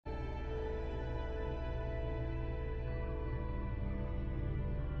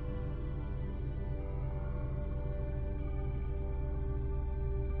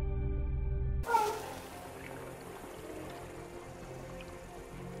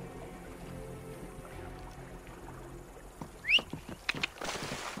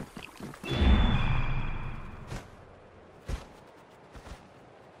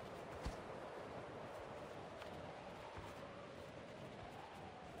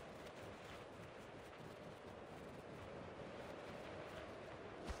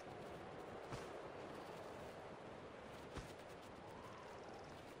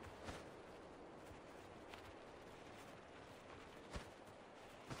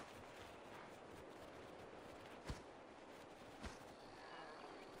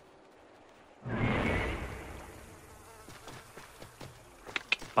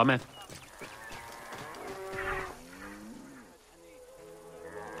pas mal.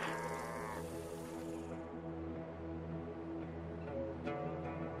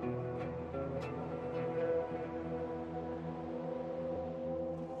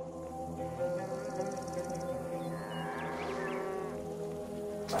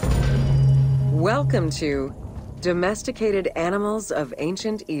 Welcome to Domesticated Animals of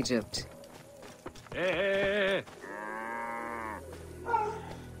Ancient Egypt. Hey.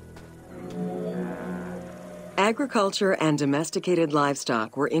 Agriculture and domesticated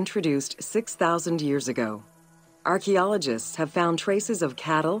livestock were introduced 6,000 years ago. Archaeologists have found traces of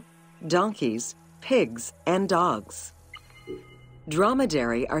cattle, donkeys, pigs, and dogs.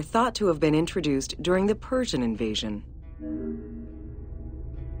 Dromedary are thought to have been introduced during the Persian invasion.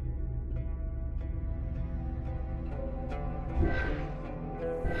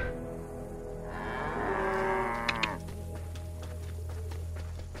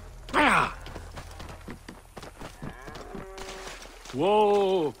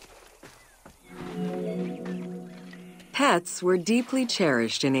 Whoa! Pets were deeply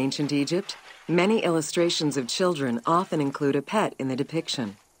cherished in ancient Egypt. Many illustrations of children often include a pet in the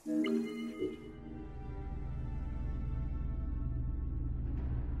depiction.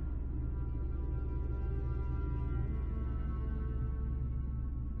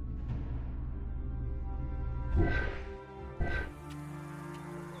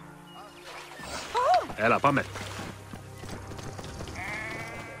 Elle a pas mal.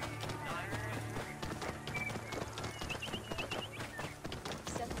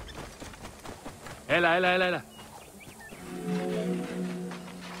 Elle.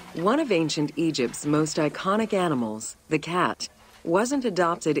 One of ancient Egypt's most iconic animals, the cat, wasn't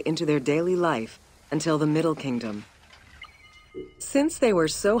adopted into their daily life until the Middle Kingdom. Since they were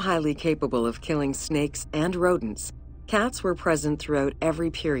so highly capable of killing snakes and rodents, cats were present throughout every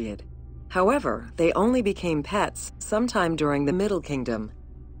period. However, they only became pets sometime during the Middle Kingdom.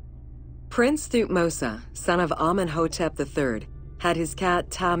 Prince Thutmose, son of Amenhotep III, had his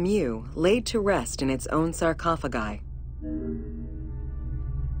cat Tamu laid to rest in its own sarcophagi.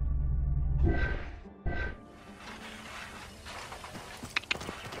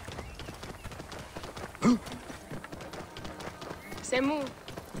 Semu.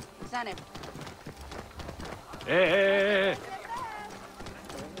 Zanem. Hey.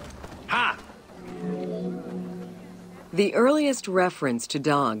 Ha! The earliest reference to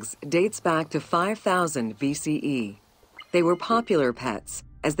dogs dates back to 5000 BCE. They were popular pets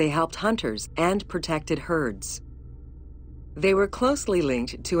as they helped hunters and protected herds. They were closely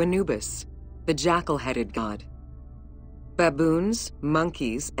linked to Anubis, the jackal-headed god. Baboons,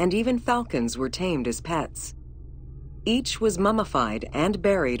 monkeys, and even falcons were tamed as pets. Each was mummified and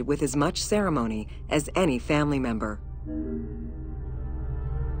buried with as much ceremony as any family member.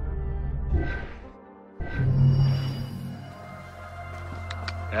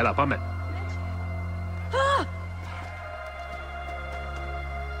 Elle a pas mal.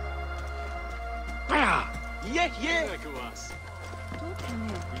 Yeah. Don't come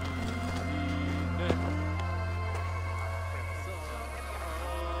here.